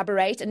I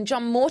elaborate? And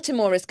John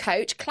Mortimer as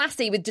coach.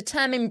 Classy with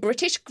determined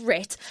British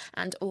grit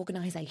and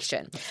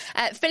organisation.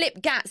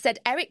 Philip Gatt said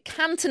Eric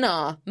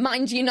Cantona.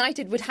 Mind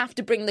United would have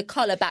to bring the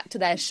collar back to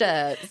their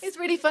shirts. It's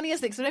really funny,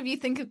 isn't it? Because whenever you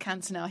think of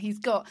Cantona, he's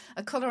got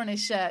a collar on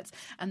his shirt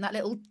and that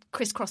little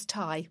crisscross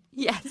tie.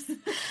 Yes.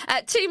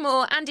 Two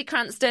more. Andy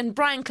Cranston,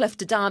 Brian Clough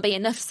to Derby,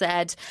 enough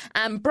said.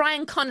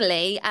 Brian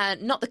Connolly,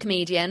 not the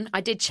comedian.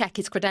 I did check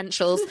his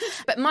credentials.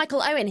 But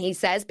Michael Owen, he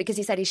says, because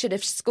he said he should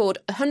have scored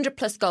 100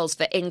 plus goals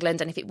for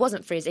England, and if it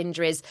wasn't for his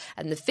injuries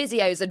and the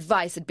physio's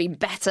advice had been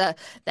better,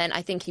 then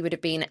I think he would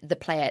have been the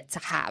player to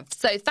have.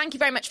 So thank you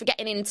very much for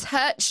getting in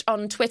touch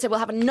on Twitter. We'll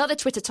have another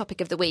Twitter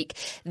topic of the week.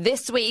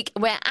 This week,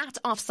 we're at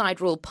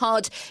Offside Rule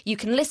Pod. You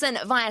can listen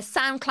via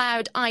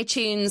SoundCloud,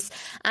 iTunes,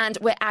 and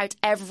we're out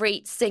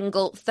every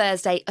single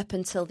Thursday up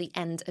until the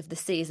end of the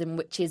season,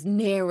 which is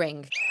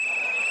nearing.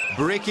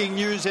 Breaking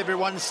news,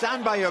 everyone.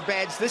 Stand by your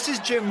beds. This is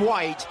Jim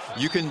White.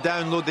 You can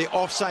download the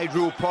Offside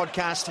Rule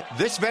podcast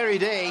this very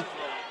day.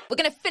 We're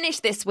going to finish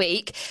this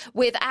week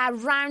with our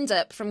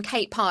roundup from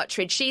Kate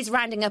Partridge. She's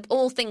rounding up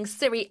all things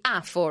Serie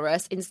A for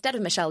us instead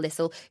of Michelle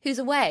Lissel, who's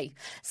away.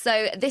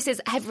 So this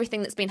is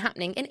everything that's been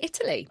happening in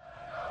Italy.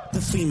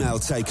 The female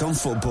take on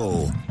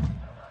football.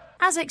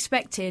 As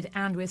expected,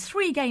 and with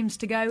 3 games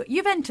to go,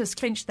 Juventus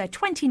clinched their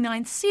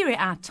 29th Serie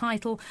A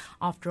title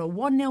after a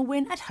 1-0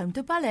 win at home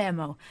to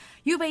Palermo.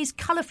 Juve's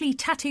colourfully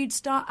tattooed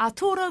star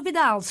Arturo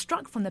Vidal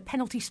struck from the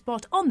penalty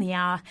spot on the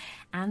hour,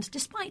 and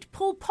despite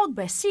Paul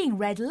Pogba seeing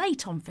red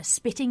late on for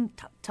spitting,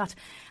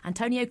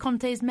 Antonio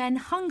Conte's men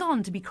hung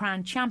on to be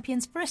crowned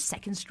champions for a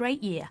second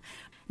straight year.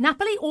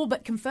 Napoli all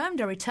but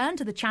confirmed a return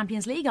to the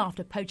Champions League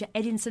after poacher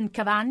Edinson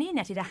Cavani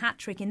netted a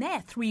hat-trick in their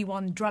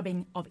 3-1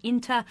 drubbing of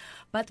Inter.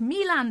 But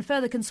Milan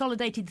further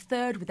consolidated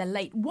third with a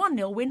late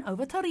 1-0 win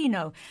over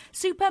Torino.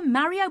 Super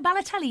Mario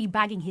Balotelli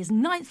bagging his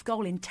 9th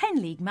goal in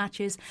 10 league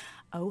matches.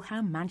 Oh,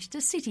 how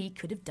Manchester City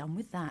could have done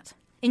with that.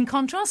 In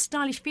contrast,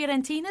 stylish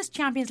Fiorentina's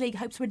Champions League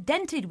hopes were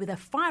dented with a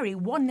fiery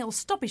 1-0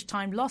 stoppage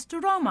time loss to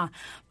Roma.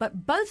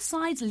 But both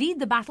sides lead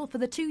the battle for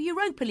the 2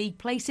 Europa League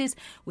places,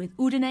 with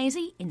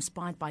Udinese,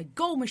 inspired by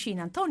goal machine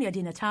Antonio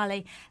Di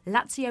Natale,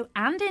 Lazio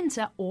and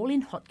Inter all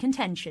in hot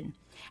contention.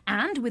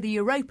 And with the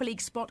Europa League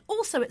spot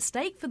also at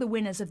stake for the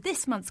winners of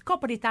this month's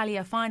Coppa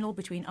d'Italia final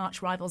between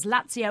arch-rivals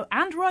Lazio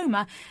and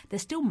Roma,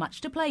 there's still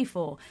much to play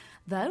for.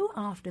 Though,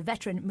 after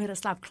veteran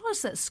Miroslav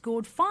Klose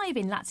scored 5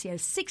 in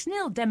Lazio's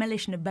 6-0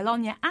 demolition of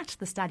Bologna at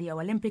the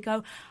Stadio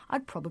Olimpico,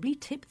 I'd probably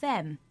tip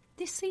them.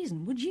 This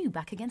season, would you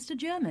back against a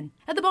German?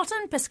 At the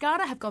bottom,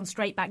 Pescara have gone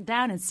straight back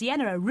down and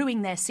Siena are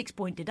ruining their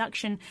 6-point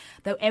deduction,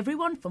 though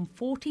everyone from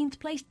 14th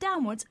place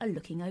downwards are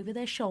looking over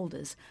their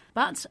shoulders.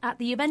 But at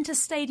the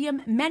Juventus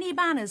Stadium, many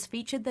banners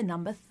featured the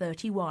number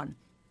 31.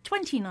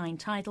 29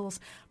 titles,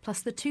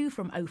 plus the 2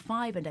 from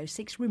 05 and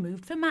 06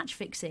 removed for match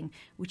fixing,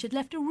 which had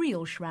left a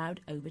real shroud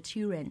over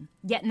Turin.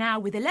 Yet now,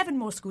 with 11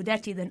 more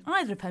Scudetti than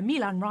either of her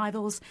Milan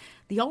rivals,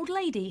 the old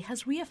lady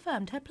has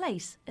reaffirmed her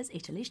place as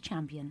Italy's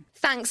champion.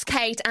 Thanks,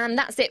 Kate, and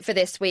that's it for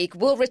this week.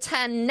 We'll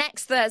return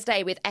next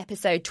Thursday with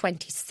episode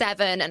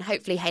 27 and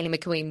hopefully Hayley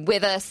McQueen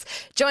with us.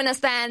 Join us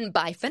then.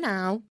 Bye for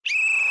now.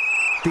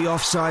 The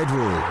Offside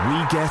Rule,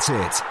 we get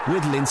it,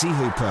 with Lindsay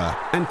Hooper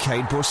and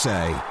Kate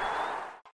Borsay.